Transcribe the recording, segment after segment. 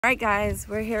All right, guys,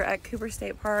 we're here at Cooper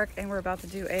State Park and we're about to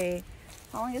do a,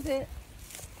 how long is it?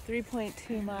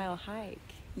 3.2 mile hike.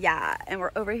 Yeah, and we're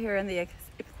over here in the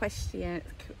equestrian,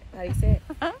 how do you say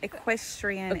it?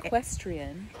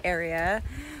 Equestrian area.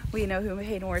 We know who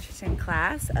paid more attention in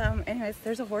class. Anyways,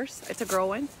 there's a horse. It's a girl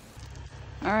one.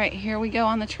 All right, here we go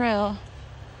on the trail.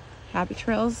 Happy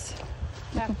trails.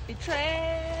 Happy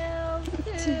trails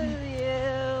to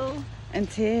you.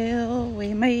 Until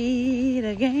we meet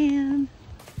again.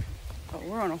 Oh,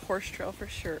 we're on a horse trail for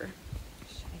sure.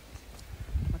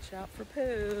 Watch out for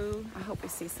poo. I hope we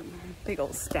see some big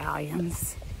old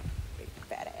stallions. Big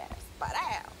fat ass. Butt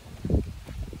out.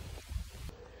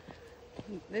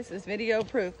 This is video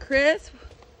proof. Chris,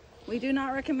 we do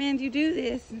not recommend you do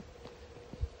this.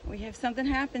 If something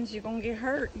happens, you're gonna get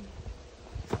hurt.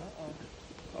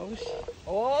 Uh-oh.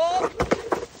 Oh,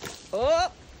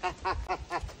 Oh!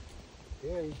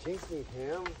 Damn, you jinxed me,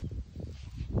 Pam.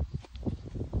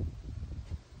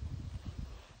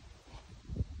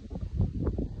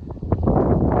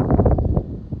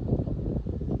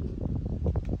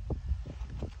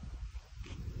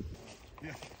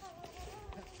 Yeah.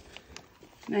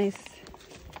 Nice.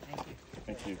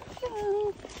 Thank you.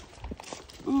 Hello.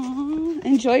 Aww,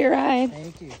 enjoy your ride.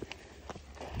 Thank you.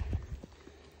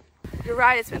 Your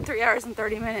ride, it's been 3 hours and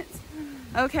 30 minutes.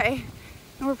 Okay,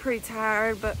 and we're pretty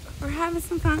tired, but we're having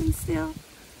some fun still.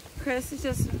 Chris is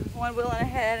just one wheeling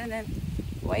ahead and then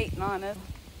waiting on us.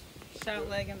 Shot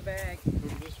leg in the bag.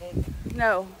 This one?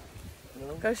 No.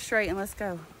 No? Go straight and let's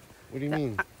go. What do you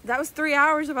mean? That was 3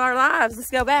 hours of our lives.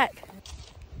 Let's go back.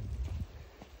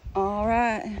 All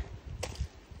right.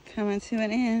 Coming to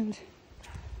an end.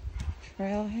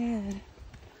 Trailhead.